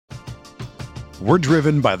We're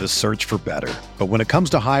driven by the search for better. But when it comes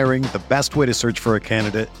to hiring, the best way to search for a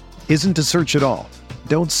candidate isn't to search at all.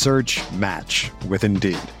 Don't search, match with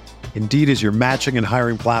Indeed. Indeed is your matching and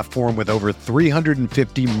hiring platform with over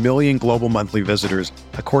 350 million global monthly visitors,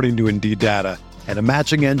 according to Indeed data, and a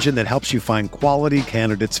matching engine that helps you find quality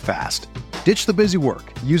candidates fast. Ditch the busy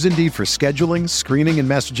work. Use Indeed for scheduling, screening, and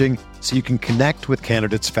messaging so you can connect with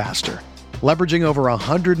candidates faster. Leveraging over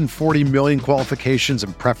 140 million qualifications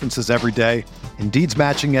and preferences every day, Indeed's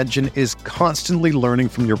matching engine is constantly learning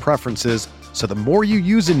from your preferences, so the more you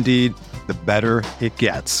use Indeed, the better it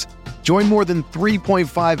gets. Join more than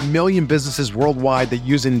 3.5 million businesses worldwide that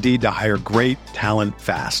use Indeed to hire great talent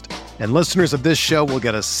fast. And listeners of this show will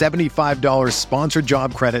get a $75 sponsored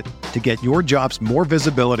job credit to get your jobs more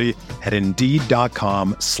visibility at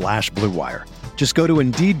Indeed.com/Blue Wire. Just go to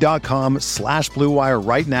Indeed.com/Blue Wire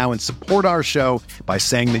right now and support our show by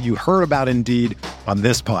saying that you heard about Indeed on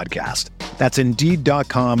this podcast. That's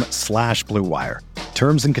Indeed.com/Blue Wire.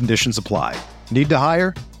 Terms and conditions apply. Need to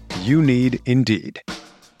hire? You need Indeed.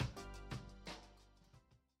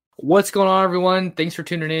 What's going on, everyone? Thanks for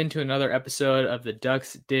tuning in to another episode of the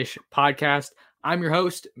Ducks Dish podcast. I'm your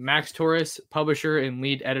host, Max Torres, publisher and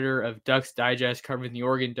lead editor of Ducks Digest, covering the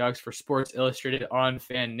Oregon Ducks for Sports Illustrated on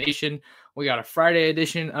Fan Nation. We got a Friday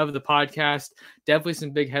edition of the podcast. Definitely some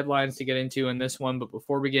big headlines to get into in this one, but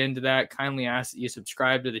before we get into that, kindly ask that you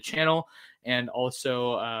subscribe to the channel and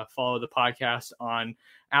also follow the podcast on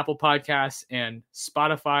Apple Podcasts and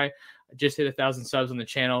Spotify. I just hit 1,000 subs on the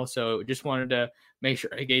channel, so just wanted to make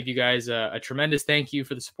sure I gave you guys a tremendous thank you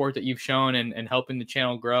for the support that you've shown and helping the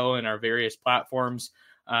channel grow in our various platforms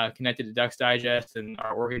connected to Ducks Digest and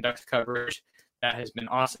our Oregon Ducks coverage. That has been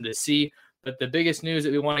awesome to see. But the biggest news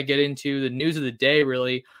that we want to get into, the news of the day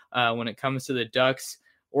really, when it comes to the Ducks,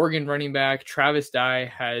 Oregon running back Travis Dye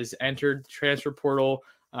has entered the transfer portal.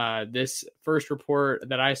 This first report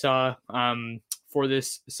that I saw for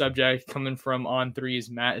this subject coming from On3's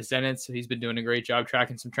Matt Zenitz. So he's been doing a great job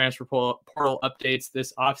tracking some transfer portal updates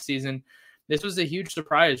this offseason. This was a huge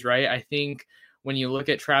surprise, right? I think when you look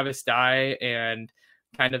at Travis Dye and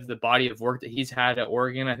kind of the body of work that he's had at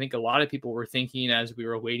Oregon, I think a lot of people were thinking as we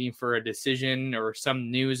were waiting for a decision or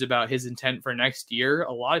some news about his intent for next year,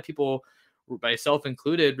 a lot of people, myself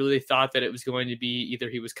included, really thought that it was going to be either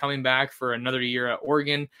he was coming back for another year at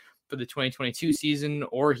Oregon for the 2022 season,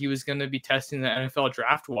 or he was going to be testing the NFL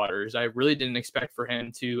draft waters. I really didn't expect for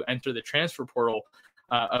him to enter the transfer portal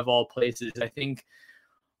of all places. I think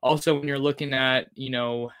also when you're looking at,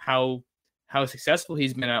 how successful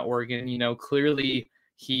he's been at Oregon, clearly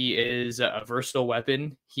he is a versatile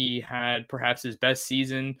weapon. He had perhaps his best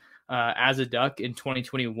season as a Duck in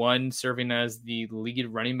 2021, serving as the lead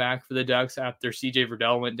running back for the Ducks after CJ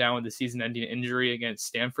Verdell went down with a season-ending injury against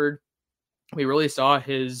Stanford. We really saw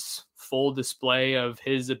his full display of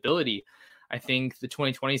his ability. I think the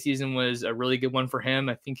 2020 season was a really good one for him.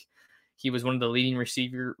 I think he was one of the leading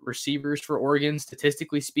receivers for Oregon,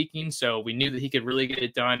 statistically speaking. So we knew that he could really get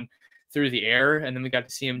it done through the air. And then we got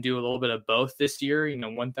to see him do a little bit of both this year,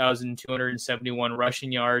 1,271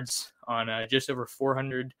 rushing yards on just over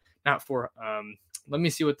 400, let me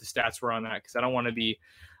see what the stats were on that, because I don't want to be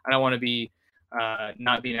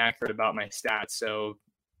not being accurate about my stats. So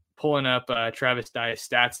pulling up Travis Dye's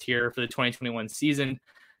stats here for the 2021 season,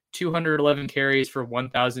 211 carries for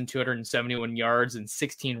 1,271 yards and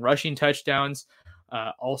 16 rushing touchdowns.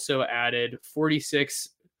 Also added 46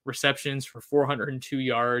 receptions for 402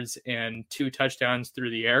 yards and 2 touchdowns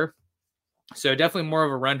through the air. So definitely more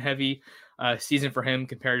of a run-heavy season for him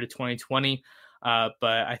compared to 2020. But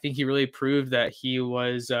I think he really proved that he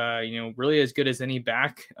was, really as good as any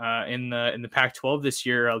back in the Pac-12 this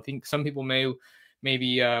year. I think some people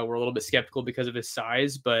maybe were a little bit skeptical because of his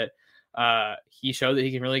size, but he showed that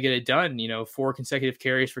he can really get it done. 4 consecutive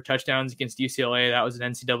carries for touchdowns against UCLA. That was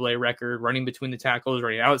an NCAA record. Running between the tackles,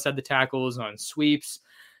 running outside the tackles, on sweeps,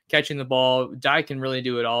 catching the ball. Dye can really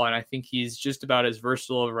do it all, and I think he's just about as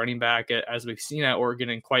versatile of a running back as we've seen at Oregon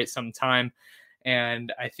in quite some time.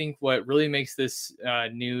 And I think what really makes this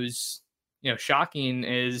news, shocking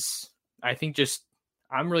is I think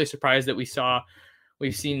I'm really surprised that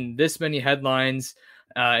we've seen this many headlines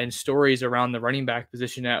and stories around the running back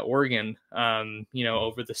position at Oregon,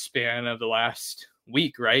 over the span of the last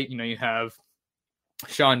week, right? You have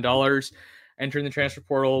Sean Dollars entering the transfer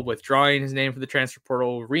portal, withdrawing his name for the transfer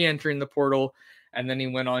portal, re-entering the portal, and then he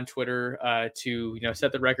went on Twitter to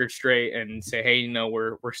set the record straight and say, hey,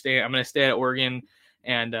 we're staying. I'm going to stay at Oregon,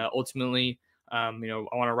 and ultimately, I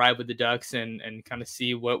want to ride with the Ducks and kind of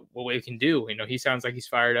see what we can do. He sounds like he's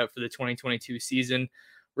fired up for the 2022 season.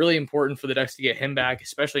 really important for the Ducks to get him back,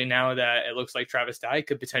 especially now that it looks like Travis Dye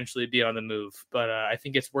could potentially be on the move. But I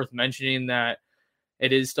think it's worth mentioning that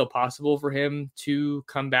it is still possible for him to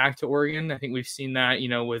come back to Oregon. I think we've seen that,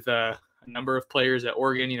 with a number of players at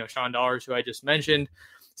Oregon, Sean Dollars, who I just mentioned,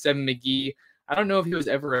 Seven McGee. I don't know if he was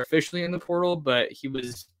ever officially in the portal, but he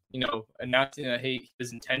was, announcing that, hey, he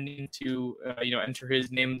was intending to, enter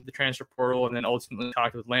his name in the transfer portal, and then ultimately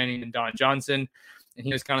talked with Lanning and Don Johnson. And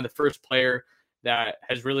he was kind of the first player that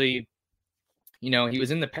has really, he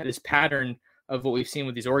was in this pattern of what we've seen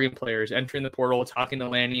with these Oregon players, entering the portal, talking to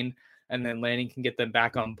Lanning, and then Lanning can get them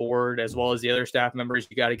back on board, as well as the other staff members.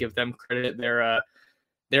 You got to give them credit.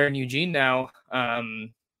 They're in Eugene now.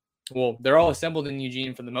 Well, they're all assembled in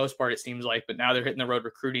Eugene for the most part, it seems like, but now they're hitting the road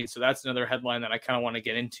recruiting. So that's another headline that I kind of want to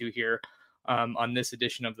get into here on this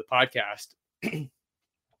edition of the podcast.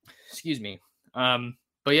 Excuse me.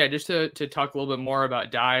 But yeah, just to talk a little bit more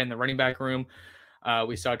about Dye in the running back room.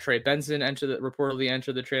 We saw Trey Benson reportedly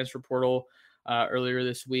enter the transfer portal earlier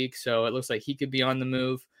this week. So it looks like he could be on the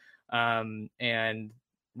move. And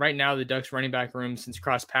right now, the Ducks running back room, since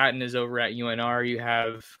Cross Patton is over at UNR, you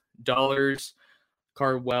have Dollars,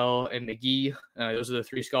 Cardwell, and McGee. Those are the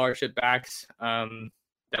 3 scholarship backs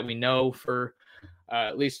that we know for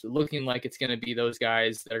at least looking like it's going to be those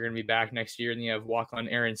guys that are going to be back next year. And you have walk-on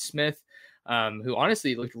Aaron Smith, who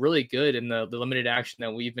honestly looked really good in the limited action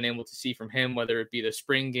that we've been able to see from him, whether it be the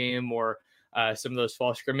spring game or some of those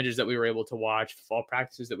fall scrimmages that we were able to watch, fall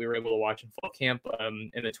practices that we were able to watch in fall camp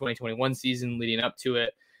in the 2021 season leading up to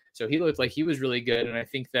it. So he looked like he was really good. And I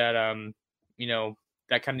think that,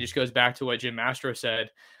 that kind of just goes back to what Jim Mastro said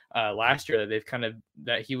last year,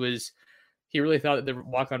 that he really thought that the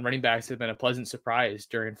walk-on running backs had been a pleasant surprise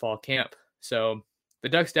during fall camp. So the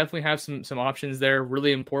Ducks definitely have some options there.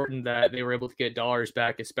 Really important that they were able to get Dollars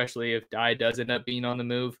back, especially if Dye does end up being on the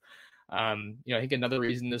move. I think another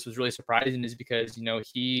reason this was really surprising is because,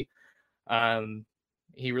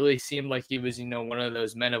 he really seemed like he was, one of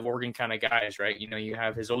those men of Oregon kind of guys, right? You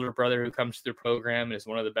have his older brother who comes to the program and is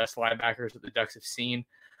one of the best linebackers that the Ducks have seen.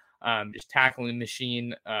 Just tackling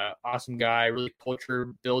machine, awesome guy, really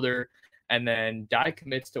culture builder. And then Dye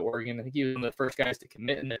commits to Oregon. I think he was one of the first guys to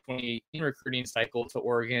commit in the 2018 recruiting cycle to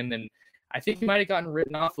Oregon. And I think he might have gotten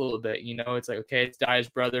written off a little bit. It's like, okay, it's Dye's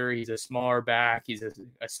brother. He's a smaller back. He's a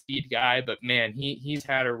speed guy. But, man, he's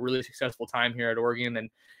had a really successful time here at Oregon. And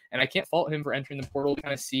I can't fault him for entering the portal to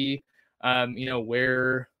kind of see,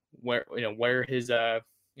 where his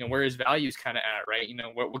value is kind of at, right?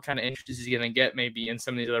 What kind of interest is he going to get maybe in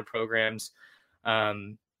some of these other programs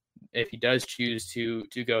if he does choose to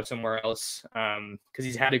go somewhere else, because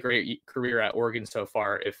he's had a great career at Oregon so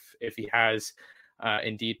far. If he has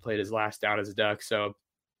indeed played his last down as a Duck, so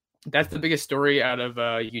that's the biggest story out of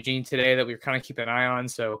Eugene today that we're kind of keeping an eye on.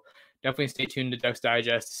 So definitely stay tuned to Ducks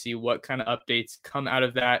Digest to see what kind of updates come out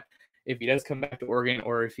of that, if he does come back to Oregon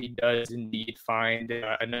or if he does indeed find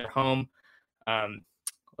another home.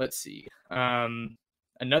 Let's see.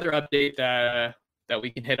 Another update that we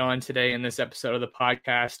can hit on today in this episode of the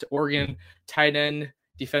podcast: Oregon tight end,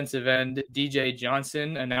 defensive end DJ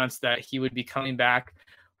Johnson announced that he would be coming back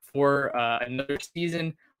for another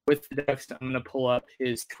season with the Ducks. I'm going to pull up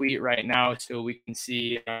his tweet right now so we can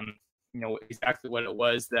see exactly what it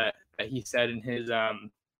was that he said in his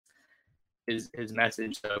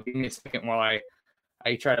message. So give me a second while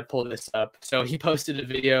I try to pull this up. So he posted a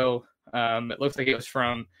video. It looks like it was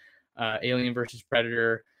from Alien vs.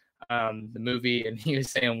 Predator, the movie, and he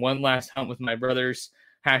was saying, "One last hunt with my brothers,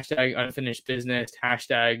 #unfinished business,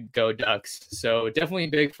 #go Ducks." So definitely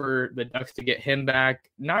big for the Ducks to get him back.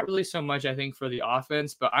 Not really so much, I think, for the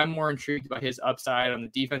offense, but I'm more intrigued by his upside on the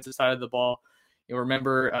defensive side of the ball. You'll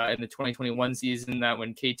remember in the 2021 season that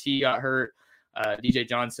when KT got hurt, DJ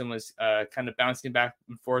Johnson was kind of bouncing back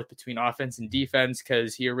and forth between offense and defense,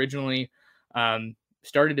 because he originally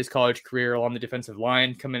started his college career along the defensive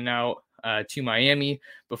line, coming out to Miami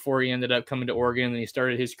before he ended up coming to Oregon. And he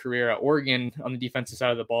started his career at Oregon on the defensive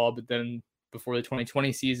side of the ball. But then before the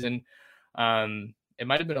 2020 season, it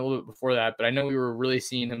might have been a little bit before that, but I know we were really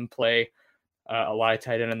seeing him play a lot of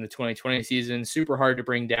tight end in the 2020 season. Super hard to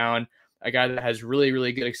bring down. A guy that has really,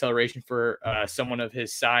 really good acceleration for someone of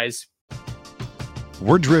his size.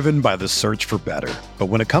 We're driven by the search for better. But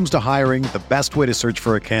when it comes to hiring, the best way to search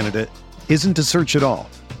for a candidate isn't to search at all.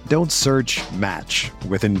 Don't search, match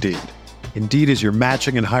with Indeed. Indeed is your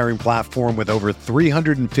matching and hiring platform with over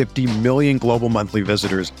 350 million global monthly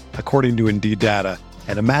visitors, according to Indeed data,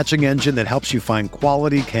 and a matching engine that helps you find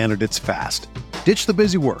quality candidates fast. Ditch the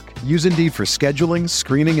busy work. Use Indeed for scheduling,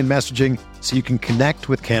 screening, and messaging so you can connect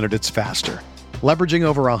with candidates faster. Leveraging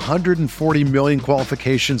over 140 million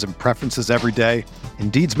qualifications and preferences every day,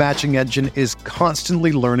 Indeed's matching engine is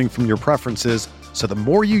constantly learning from your preferences, so the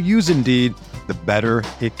more you use Indeed, the better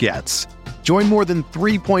it gets. Join more than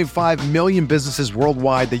 3.5 million businesses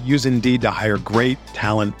worldwide that use Indeed to hire great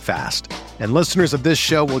talent fast. And listeners of this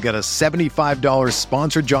show will get a $75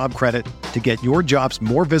 sponsored job credit to get your jobs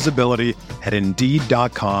more visibility at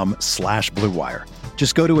Indeed.com/Blue Wire.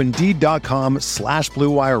 Just go to Indeed.com/Blue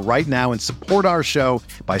Wire right now and support our show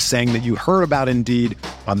by saying that you heard about Indeed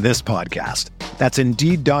on this podcast. That's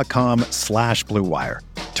Indeed.com/Blue Wire.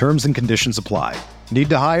 Terms and conditions apply. Need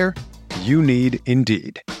to hire? You need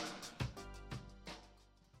Indeed.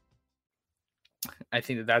 I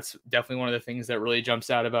think that that's definitely one of the things that really jumps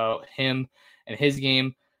out about him and his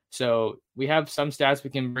game. So we have some stats we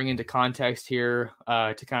can bring into context here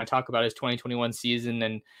to kind of talk about his 2021 season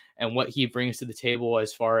and what he brings to the table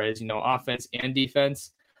as far as, offense and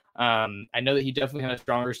defense. I know that he definitely had a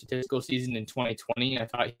stronger statistical season in 2020. I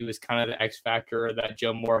thought he was kind of the X factor of that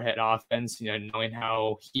Joe Moorhead offense, knowing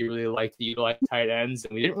how he really liked to utilize tight ends.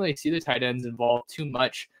 And we didn't really see the tight ends involved too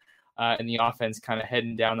much in the offense kind of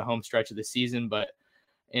heading down the home stretch of the season. But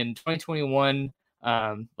in 2021,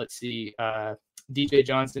 DJ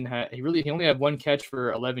Johnson he only had one catch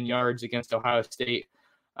for 11 yards against Ohio State.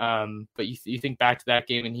 But you think back to that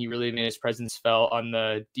game, and he really made his presence felt on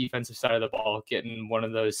the defensive side of the ball, getting one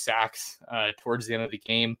of those sacks towards the end of the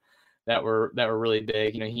game that were really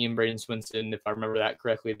big. He and Braden Swinson, if I remember that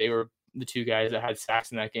correctly, they were the two guys that had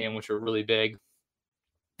sacks in that game, which were really big.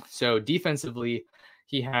 So defensively,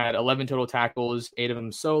 he had 11 total tackles, 8 of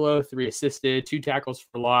them solo, 3 assisted, 2 tackles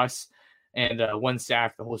for loss, and 1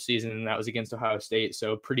 sack the whole season, and that was against Ohio State.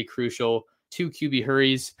 So pretty crucial. 2 QB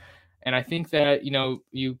hurries. And I think that,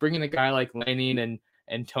 you bring in a guy like Lanning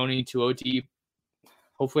and Tony Tuoti.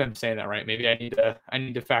 Hopefully I'm saying that right. Maybe I need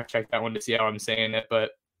to fact check that one to see how I'm saying it.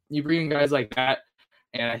 But you bring in guys like that,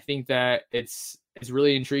 and I think that it's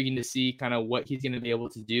really intriguing to see kind of what he's going to be able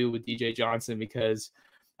to do with DJ Johnson, because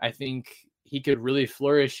I think he could really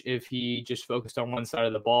flourish if he just focused on one side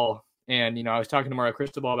of the ball. And, I was talking to Mario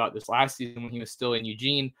Cristobal about this last season when he was still in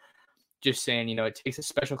Eugene, just saying, it takes a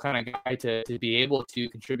special kind of guy to be able to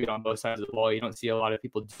contribute on both sides of the ball. You don't see a lot of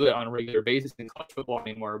people do it on a regular basis in college football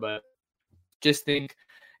anymore, but just think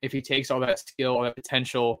if he takes all that skill, all that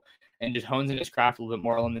potential, and just hones in his craft a little bit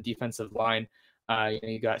more on the defensive line.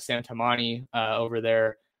 You got Sam Tamani over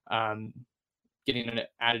there getting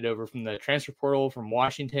added over from the transfer portal from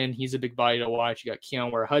Washington. He's a big body to watch. You got Keon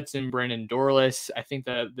Ware-Hudson, Brandon Dorless. I think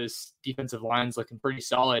that this defensive line is looking pretty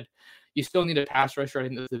solid. You still need a pass rusher. I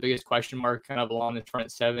think that's the biggest question mark kind of along the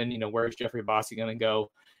front 7. Where's Jeffrey Bossi going to go?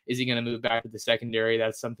 Is he going to move back to the secondary?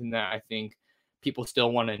 That's something that I think people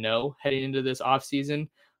still want to know heading into this offseason,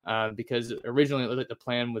 because originally it looked like the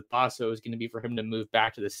plan with Basso was going to be for him to move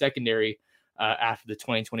back to the secondary after the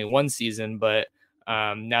 2021 season. But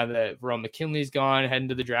now that Verone McKinley's gone, heading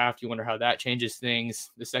to the draft, you wonder how that changes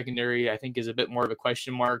things. The secondary, I think, is a bit more of a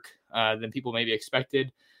question mark than people maybe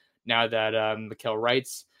expected. Now that Mikael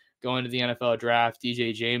Wright's going to the NFL draft,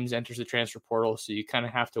 DJ James enters the transfer portal, so you kind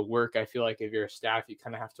of have to work. I feel like if you're a staff, you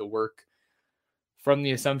kind of have to work from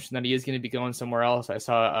the assumption that he is going to be going somewhere else. I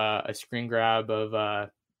saw a screen grab of, I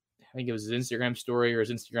think it was his Instagram story or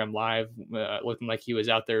his Instagram live, looking like he was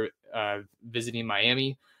out there visiting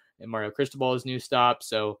Miami and Mario Cristobal's new stop.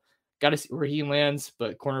 So got to see where he lands,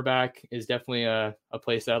 but cornerback is definitely a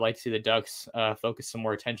place that I'd like to see the Ducks focus some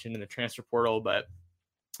more attention in the transfer portal. But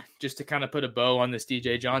just to kind of put a bow on this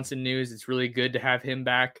DJ Johnson news, it's really good to have him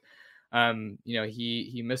back.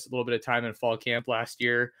 He missed a little bit of time in fall camp last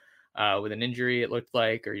year with an injury, it looked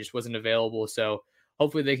like, or he just wasn't available. So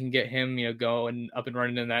hopefully they can get him, going up and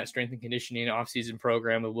running in that strength and conditioning offseason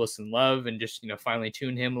program with Wilson Love, and just, finally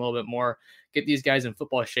tune him a little bit more, get these guys in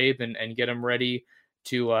football shape and get them ready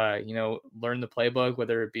to, learn the playbook,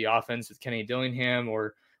 whether it be offense with Kenny Dillingham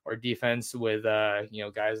or defense with,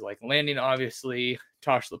 guys like Lanning, obviously,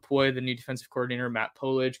 Tosh Lapoy, the new defensive coordinator, Matt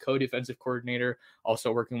Polage, co-defensive coordinator,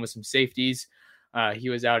 also working with some safeties. He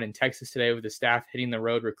was out in Texas today with the staff hitting the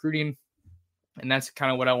road recruiting. And that's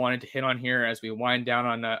kind of what I wanted to hit on here as we wind down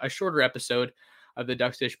on a shorter episode of the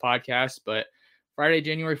Ducks Dish podcast. But Friday,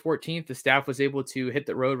 January 14th, the staff was able to hit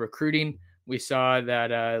the road recruiting. We saw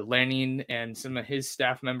that Lanning and some of his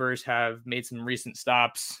staff members have made some recent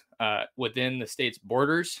stops within the state's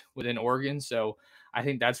borders, within Oregon. So I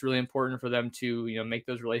think that's really important for them to, make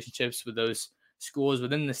those relationships with those schools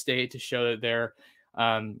within the state to show that they're,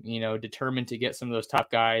 determined to get some of those top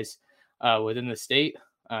guys within the state.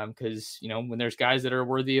 Because, when there's guys that are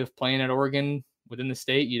worthy of playing at Oregon within the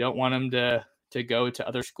state, you don't want them to go to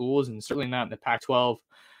other schools, and certainly not in the Pac-12.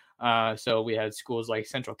 So we had schools like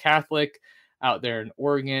Central Catholic out there in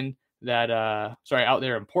Oregon out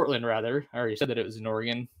there in Portland, rather. I already said that it was in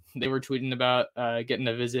Oregon. They were tweeting about getting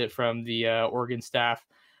a visit from the Oregon staff.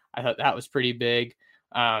 I thought that was pretty big.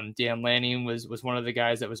 Dan Lanning was one of the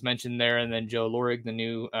guys that was mentioned there. And then Joe Lorig, the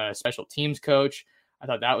new special teams coach. I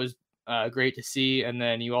thought that was great to see. And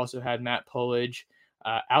then you also had Matt Polage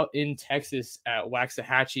out in Texas at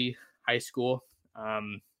Waxahachie High School,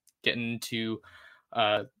 getting to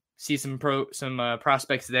see some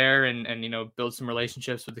prospects there and build some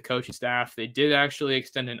relationships with the coaching staff. They did actually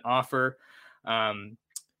extend an offer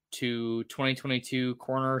to 2022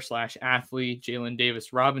 corner/athlete Jalen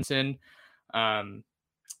Davis Robinson.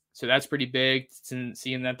 So that's pretty big,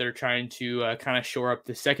 seeing that they're trying to kind of shore up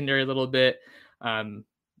the secondary a little bit, and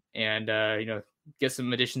get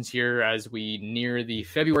some additions here as we near the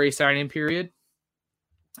February signing period.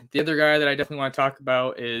 The other guy that I definitely want to talk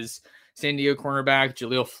about is San Diego cornerback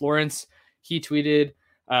Jaleel Florence. He tweeted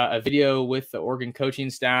a video with the Oregon coaching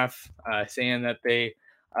staff saying that they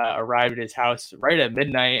arrived at his house right at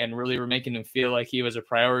midnight and really were making him feel like he was a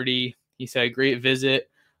priority. He said, "Great visit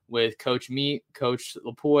with Coach Meat, Coach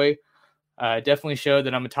Lapoy. Definitely showed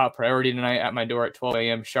that I'm a top priority tonight at my door at 12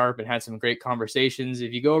 a.m. sharp and had some great conversations."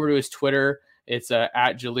 If you go over to his Twitter, it's at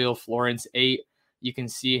Jaleel Florence 8. You can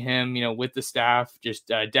see him, with the staff just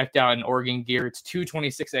decked out in Oregon gear. It's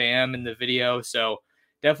 2:26 a.m. in the video. So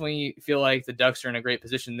definitely feel like the Ducks are in a great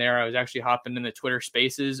position there. I was actually hopping in the Twitter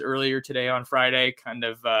spaces earlier today on Friday, kind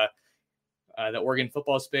of the Oregon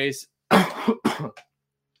football space.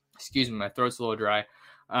 Excuse me, my throat's a little dry.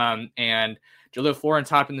 And Jaleel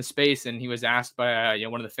Florence hopped in the space, and he was asked by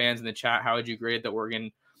one of the fans in the chat, how would you grade the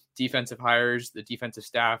Oregon defensive hires, the defensive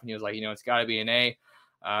staff? And he was like, it's got to be an A.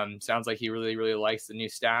 Sounds like he really, really likes the new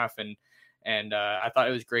staff. And I thought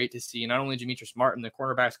it was great to see not only Demetrius Martin, the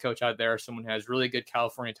cornerbacks coach out there, someone who has really good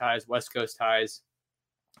California ties, West Coast ties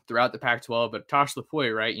throughout the Pac-12, but Tosh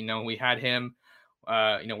Lapoy, right? We had him,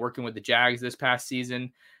 working with the Jags this past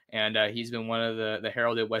season, and he's been one of the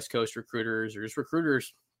heralded West Coast recruiters, or just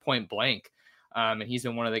recruiters point blank. And he's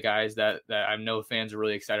been one of the guys that I know fans are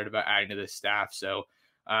really excited about adding to this staff. So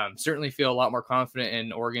certainly feel a lot more confident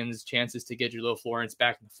in Oregon's chances to get Jaleel Florence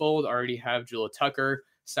back in the fold. Already have Jaleel Tucker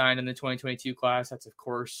signed in the 2022 class. That's, of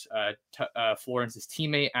course, Florence's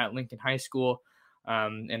teammate at Lincoln High School,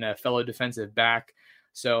 and a fellow defensive back.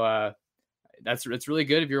 So it's really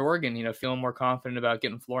good if you're Oregon, feeling more confident about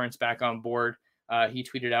getting Florence back on board. He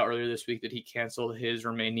tweeted out earlier this week that he canceled his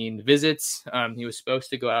remaining visits. He was supposed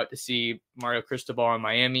to go out to see Mario Cristobal in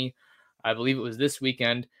Miami. I believe it was this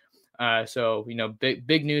weekend. So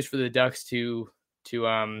big news for the Ducks to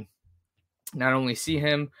not only see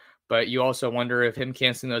him, but you also wonder if him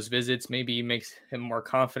canceling those visits maybe makes him more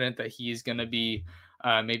confident that he's going to be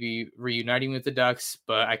maybe reuniting with the Ducks.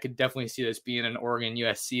 But I could definitely see this being an Oregon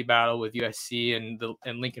USC battle with USC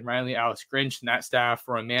and Lincoln Riley, Alex Grinch, and that staff,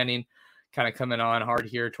 Roy Manning, kind of coming on hard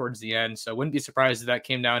here towards the end. So wouldn't be surprised if that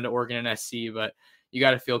came down to Oregon and SC, but you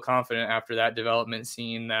got to feel confident after that development,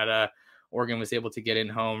 seeing that Oregon was able to get in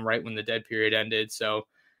home right when the dead period ended. So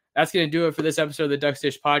that's going to do it for this episode of the Ducks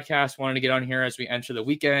Dish podcast. Wanted to get on here as we enter the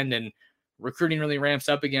weekend, and recruiting really ramps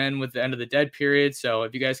up again with the end of the dead period. So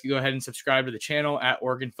if you guys could go ahead and subscribe to the channel at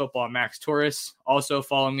Oregon Football Max Torres. Also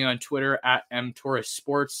follow me on Twitter at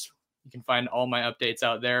mtorresports. You can find all my updates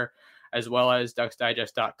out there, as well as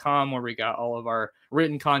ducksdigest.com, where we got all of our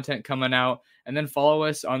written content coming out. And then follow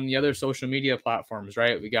us on the other social media platforms,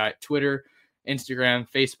 right? We got Twitter, Instagram,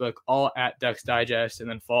 Facebook, all at Ducks Digest, and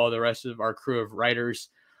then follow the rest of our crew of writers.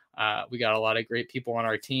 We got a lot of great people on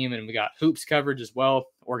our team, and we got hoops coverage as well.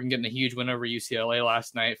 Oregon getting a huge win over UCLA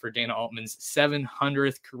last night for Dana Altman's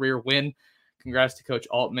 700th career win. Congrats to Coach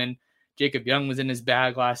Altman. Jacob Young was in his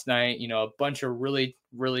bag last night. A bunch of really,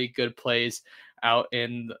 really good plays out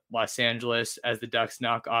in Los Angeles as the Ducks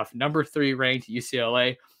knock off number 3 ranked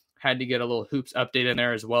UCLA. Had to get a little hoops update in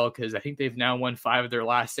there as well, because I think they've now won 5 of their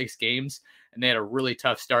last 6 games, and they had a really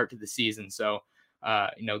tough start to the season. So,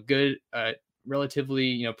 good,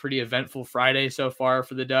 relatively, pretty eventful Friday so far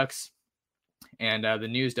for the Ducks, and the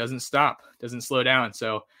news doesn't stop, doesn't slow down.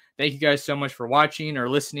 So thank you guys so much for watching or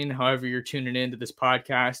listening, however you're tuning into this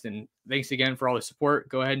podcast. And thanks again for all the support.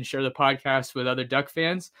 Go ahead and share the podcast with other Duck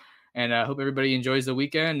fans, and I hope everybody enjoys the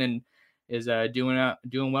weekend and is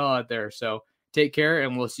doing well out there. So take care,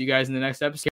 and we'll see you guys in the next episode.